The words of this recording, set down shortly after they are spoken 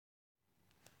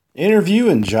Interview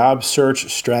and job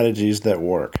search strategies that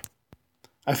work.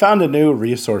 I found a new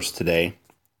resource today,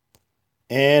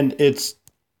 and it's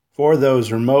for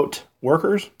those remote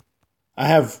workers.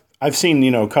 I've seen,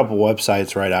 a couple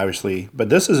websites, right, obviously, but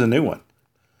this is a new one.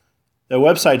 The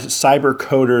website's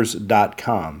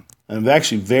cybercoders.com. I'm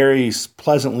actually very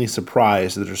pleasantly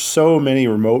surprised that there's so many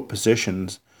remote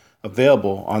positions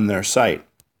available on their site.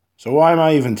 So why am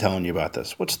I even telling you about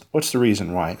this? What's the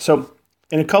reason why? So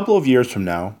in a couple of years from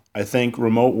now, I think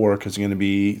remote work is going to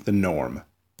be the norm.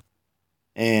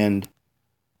 And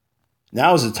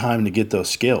now is the time to get those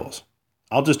skills.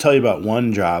 I'll just tell you about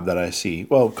one job that I see.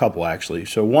 Well, a couple actually.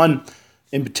 So one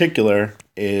in particular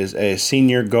is a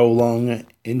senior Golang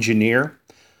engineer.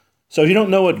 So if you don't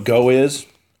know what Go is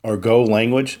or Go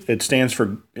language, it stands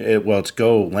for, it's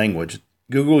Go language.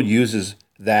 Google uses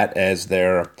that as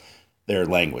their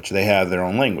language. They have their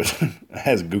own language,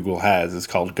 as Google has. It's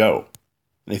called Go.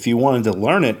 And if you wanted to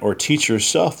learn it or teach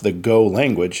yourself the Go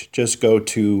language, just go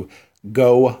to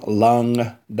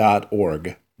golang.org.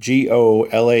 GOLANG.org.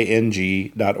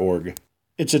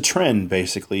 It's a trend,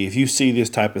 basically. If you see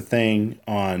this type of thing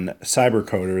on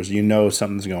cybercoders, you know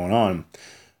something's going on.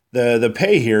 The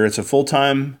pay here, it's a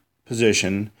full-time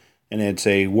position, and it's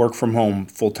a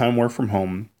full-time work from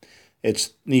home. It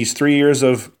needs 3 years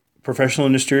of professional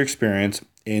industry experience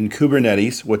in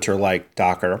Kubernetes, which are like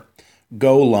Docker,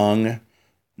 Golang,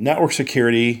 network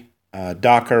security,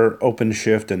 Docker,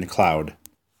 OpenShift, and cloud.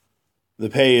 The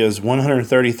pay is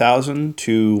 $130,000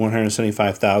 to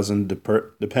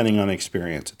 $175,000 depending on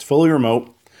experience. It's fully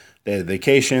remote. They have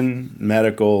vacation,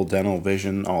 medical, dental,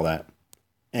 vision, all that.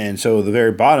 And so at the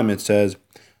very bottom it says,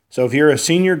 so if you're a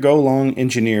senior Golang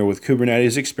engineer with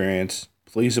Kubernetes experience,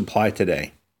 please apply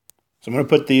today. So I'm going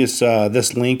to put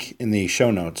this link in the show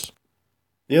notes.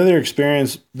 The other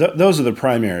experience, those are the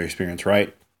primary experience,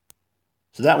 right?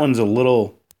 So that one's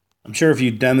I'm sure if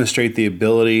you demonstrate the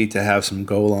ability to have some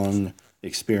Golang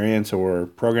experience or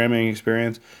programming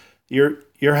experience, you're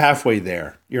halfway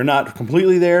there. You're not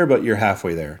completely there, but you're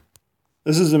halfway there.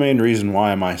 This is the main reason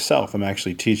why I'm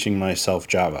actually teaching myself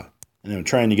Java. And I'm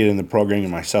trying to get into programming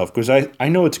myself because I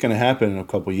know it's going to happen in a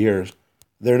couple years.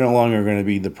 They're no longer going to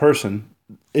be the person.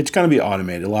 It's going to be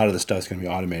automated. A lot of the stuff's going to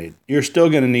be automated. You're still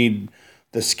going to need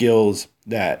the skills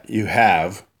that you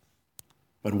have,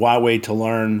 but why wait to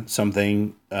learn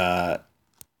something?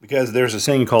 Because there's a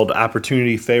saying called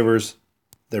opportunity favors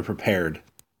they're prepared.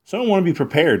 So I want to be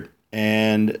prepared,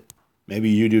 and maybe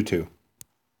you do too.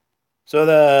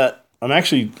 So I'm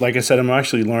actually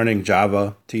learning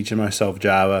Java, teaching myself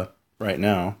Java right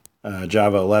now,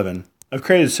 Java 11. I've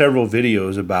created several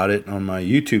videos about it on my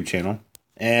YouTube channel,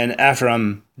 and after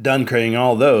I'm done creating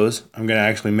all those, I'm going to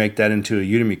actually make that into a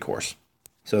Udemy course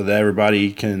so that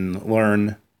everybody can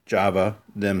learn Java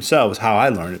themselves, how I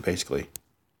learned it basically.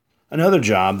 Another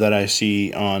job that I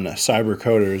see on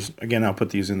CyberCoders, again, I'll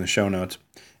put these in the show notes,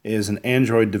 is an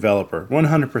Android developer,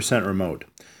 100% remote.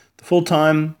 The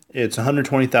full-time, it's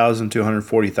 $120,000 to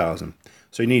 $140,000.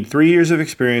 So you need 3 years of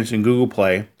experience in Google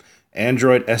Play,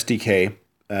 Android SDK,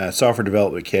 software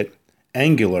development kit,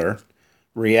 Angular,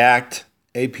 React,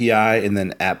 API, and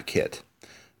then AppKit.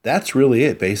 That's really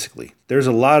it, basically. There's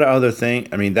a lot of other things.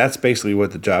 I mean, that's basically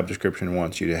what the job description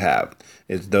wants you to have.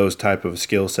 It's those type of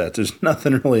skill sets. There's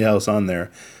nothing really else on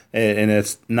there. And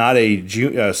it's not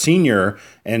a senior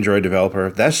Android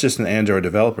developer. That's just an Android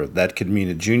developer. That could mean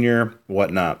a junior,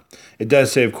 whatnot. It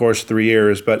does say, of course, 3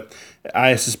 years, but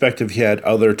I suspect if you had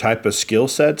other type of skill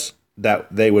sets, that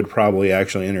they would probably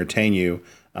actually entertain you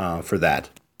for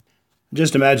that.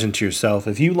 Just imagine to yourself,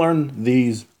 if you learn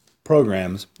these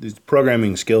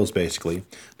programming skills basically,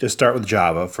 just start with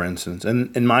Java, for instance.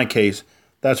 And in my case,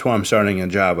 that's why I'm starting in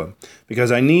Java, because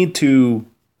I need to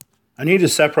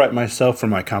separate myself from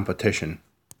my competition.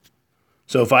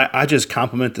 So if I just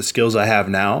complement the skills I have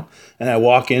now, and I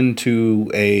walk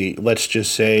into a, let's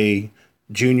just say,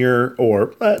 junior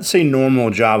or let's say normal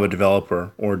Java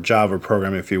developer or Java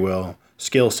programmer, if you will,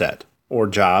 skill set or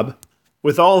job,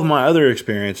 with all of my other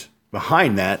experience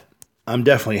behind that, I'm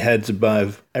definitely heads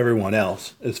above everyone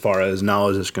else as far as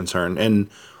knowledge is concerned. And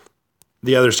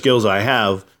the other skills I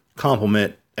have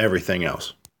complement everything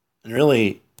else. And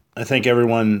really, I think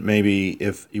everyone, maybe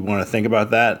if you want to think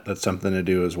about that, that's something to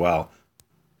do as well.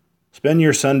 Spend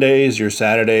your Sundays, your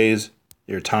Saturdays,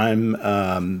 your time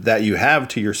that you have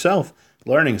to yourself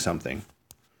learning something,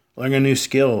 learning a new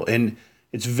skill. And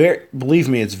believe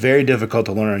me, it's very difficult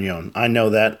to learn on your own. I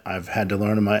know that. I've had to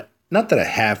learn not that I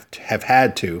have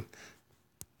had to,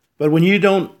 but when you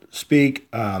don't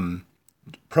speak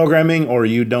programming or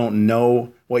you don't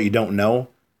know what you don't know,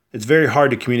 it's very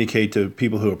hard to communicate to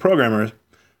people who are programmers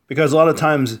because a lot of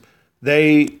times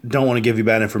They don't want to give you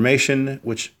bad information,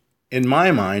 which in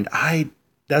my mind, it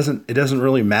doesn't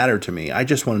really matter to me. I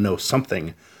just want to know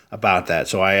something about that.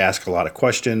 So I ask a lot of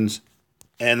questions.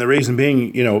 And the reason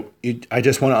being, I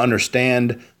just want to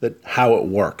understand how it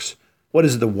works. What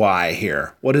is the why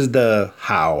here? What is the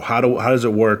how? How does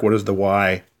it work? What is the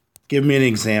why? Give me an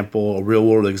example, a real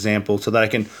world example, so that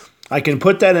I can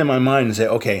put that in my mind and say,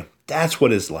 okay, that's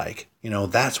what it's like.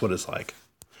 That's what it's like.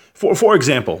 For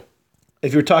example,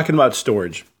 if you're talking about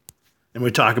storage, and we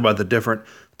talk about the different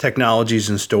technologies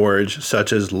in storage,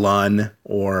 such as LUN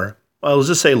let's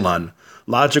just say LUN,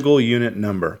 logical unit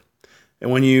number.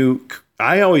 And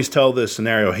I always tell this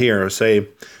scenario here,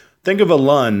 think of a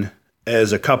LUN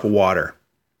as a cup of water,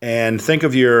 and think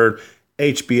of your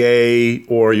HBA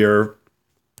or your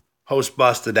host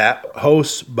bus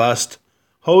adapters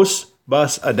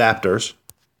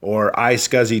or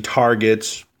iSCSI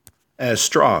targets as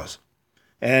straws.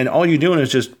 And all you're doing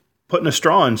is just putting a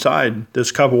straw inside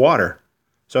this cup of water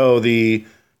so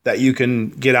that you can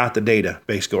get out the data,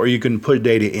 basically, or you can put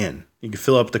data in. You can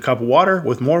fill up the cup of water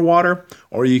with more water,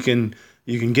 or you can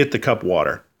get the cup of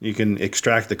water. You can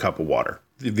extract the cup of water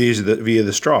via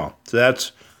the straw. So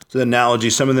that's the analogy,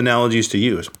 some of the analogies to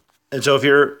use. And so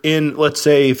let's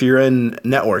say if you're in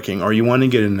networking or you want to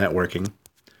get into networking,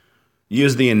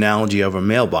 use the analogy of a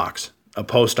mailbox, a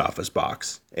post office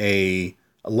box, a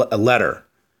letter.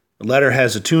 A letter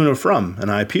has a to and a from. An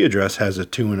IP address has a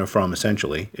to and a from,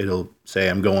 essentially. It'll say,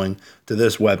 I'm going to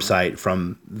this website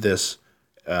from this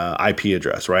IP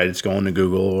address, right? It's going to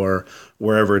Google or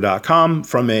wherever.com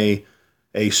from a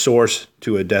source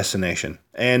to a destination.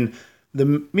 And the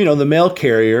mail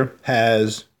carrier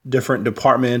has different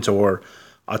departments or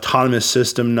autonomous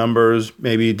system numbers,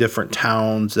 maybe different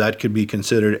towns. That could be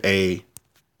considered a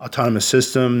autonomous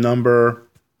system number.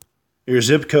 Your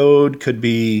zip code could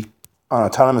be an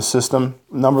autonomous system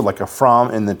number, like a from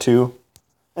and the to.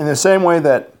 In the same way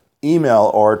that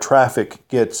email or traffic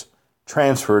gets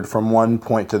transferred from one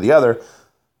point to the other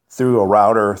through a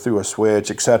router, through a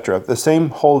switch, etc. The same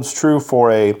holds true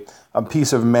for a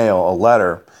piece of mail, a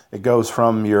letter. It goes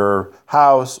from your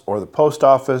house or the post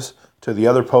office to the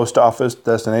other post office,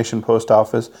 destination post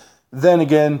office, then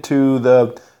again to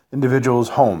the individual's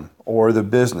home or the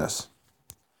business.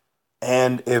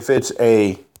 And if it's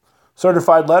a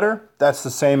certified letter, that's the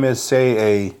same as,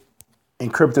 say, a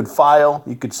encrypted file.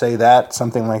 You could say that,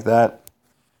 something like that.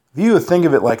 If you think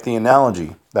of it like the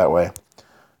analogy that way,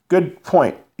 good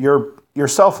point. Your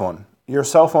cell phone. Your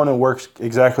cell phone, it works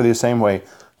exactly the same way.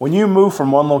 When you move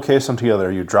from one location to the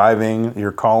other, you're driving,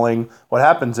 you're calling, what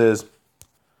happens is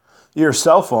your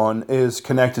cell phone is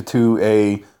connected to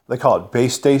they call it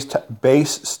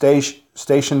base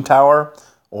station tower,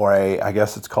 or I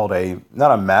guess it's called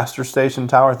not a master station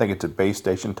tower, I think it's a base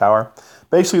station tower.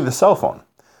 Basically the cell phone.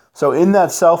 So in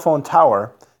that cell phone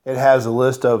tower, it has a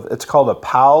list it's called a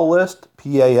PAL list,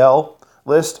 P-A-L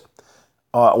list.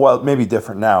 Well, it may be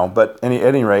different now, but at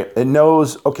any rate, it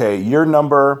knows, okay, your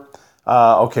number,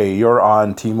 you're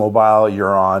on T-Mobile,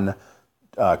 you're on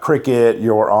Cricket,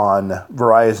 you're on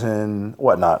Verizon,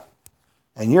 whatnot.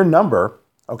 And your number,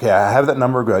 okay, I have that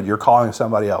number, good, you're calling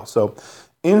somebody else. So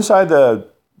inside the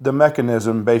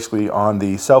mechanism, basically on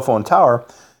the cell phone tower,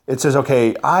 it says,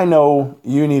 okay, I know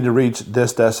you need to reach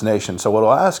this destination. So what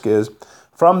it'll ask is,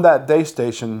 from that base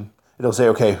station, it'll say,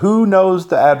 okay, who knows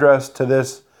the address to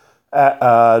this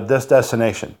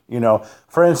destination?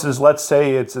 For instance, let's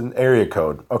say it's an area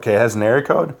code. Okay, it has an area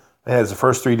code. It has the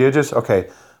first 3 digits. Okay,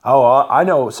 I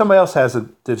know somebody else has the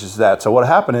digits of that. So what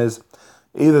happened is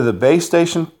either the base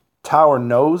station tower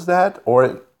knows that,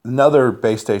 or another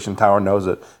base station tower knows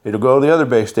it. It'll go to the other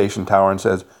base station tower and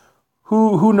says,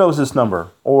 who knows this number,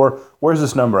 or where's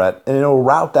this number at? And it'll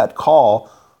route that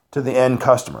call to the end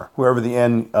customer, whoever the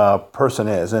end person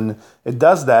is. And it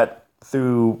does that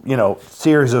through,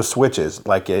 series of switches,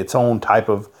 like its own type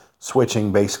of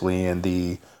switching, basically, in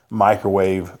the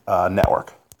microwave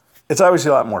network. It's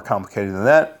obviously a lot more complicated than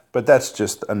that, but that's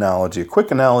just analogy, a quick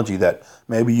analogy that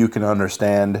maybe you can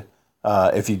understand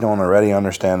if you don't already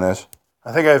understand this.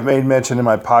 I think I've made mention in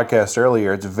my podcast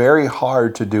earlier, it's very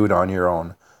hard to do it on your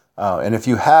own. And if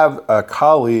you have a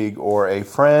colleague or a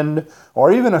friend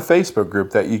or even a Facebook group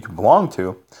that you can belong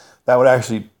to, that would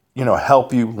actually,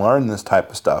 help you learn this type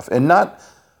of stuff, and not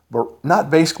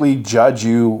basically judge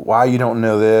you why you don't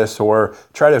know this, or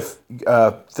try to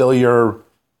fill your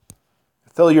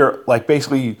like,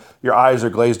 basically your eyes are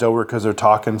glazed over because they're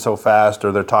talking so fast,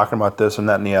 or they're talking about this and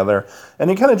that and the other, and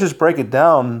you kind of just break it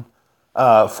down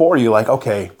for you, like,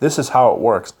 okay, this is how it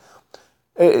works.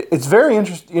 It's very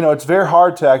interesting. It's very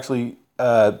hard to actually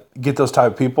get those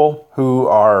type of people who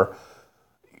are,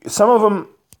 some of them,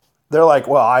 they're like,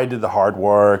 well, I did the hard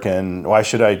work, and why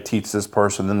should I teach this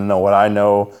person to know what I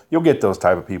know? You'll get those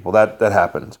type of people. That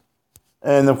happens.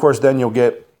 And of course, then you'll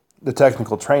get the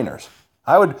technical trainers.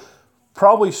 I would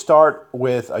probably start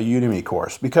with a Udemy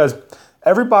course, because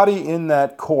everybody in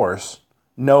that course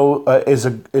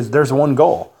there's one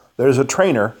goal. There's a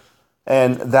trainer,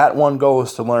 and that one goal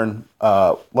is to learn,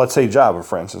 let's say Java,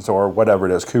 for instance, or whatever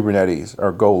it is, Kubernetes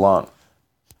or Golang.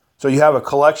 So you have a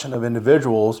collection of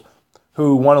individuals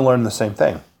who want to learn the same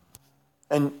thing.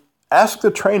 And ask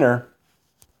the trainer,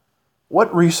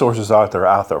 what resources are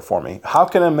out there for me? How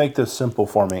can I make this simple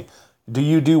for me? Do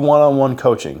you do one-on-one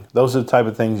coaching? Those are the type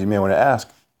of things you may want to ask.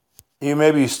 You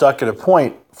may be stuck at a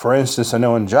point, for instance, I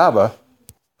know in Java,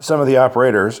 some of the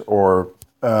operators, or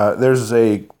there's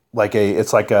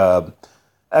it's like a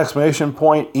exclamation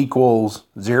point equals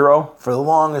 0. For the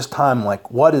longest time,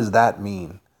 like, what does that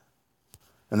mean?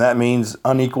 And that means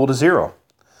unequal to 0.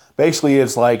 Basically,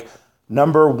 it's like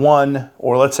number 1,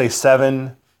 or let's say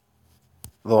 7,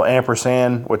 little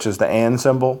ampersand, which is the and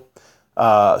symbol,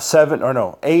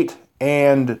 8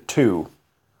 and 2.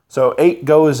 So 8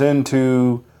 goes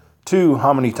into 2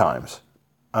 how many times?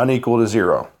 Unequal to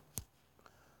 0.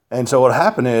 And so what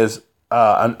happened is,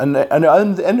 on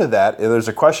the end of that, there's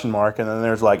a question mark, and then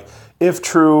there's like, if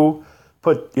true,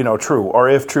 put true, or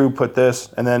if true, put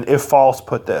this, and then if false,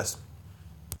 put this.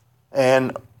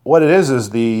 And what it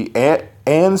is the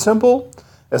and symbol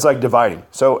is like dividing.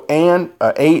 So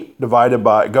 8 divided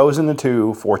by, goes into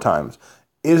 2 4 times.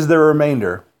 Is there a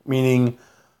remainder? Meaning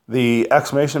the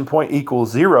exclamation point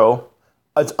equals 0.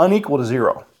 It's unequal to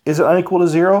 0. Is it unequal to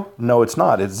 0? No, it's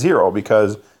not. It's 0,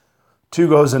 because 2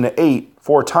 goes into 8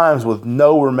 4 times with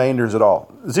no remainders at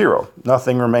all. 0,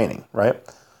 nothing remaining, right?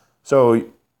 So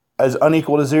is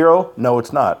unequal to 0? No,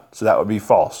 it's not. So that would be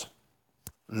false.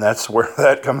 And that's where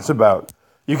that comes about.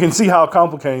 You can see how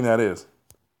complicating that is.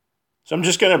 So I'm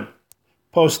just going to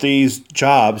post these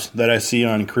jobs that I see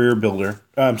on Cybercoder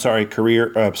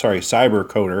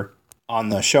on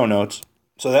the show notes.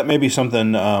 So that may be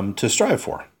something to strive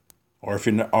for. Or if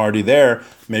you're already there,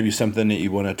 maybe something that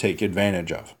you want to take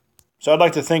advantage of. So I'd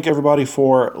like to thank everybody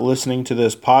for listening to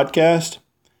this podcast,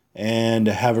 and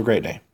have a great day.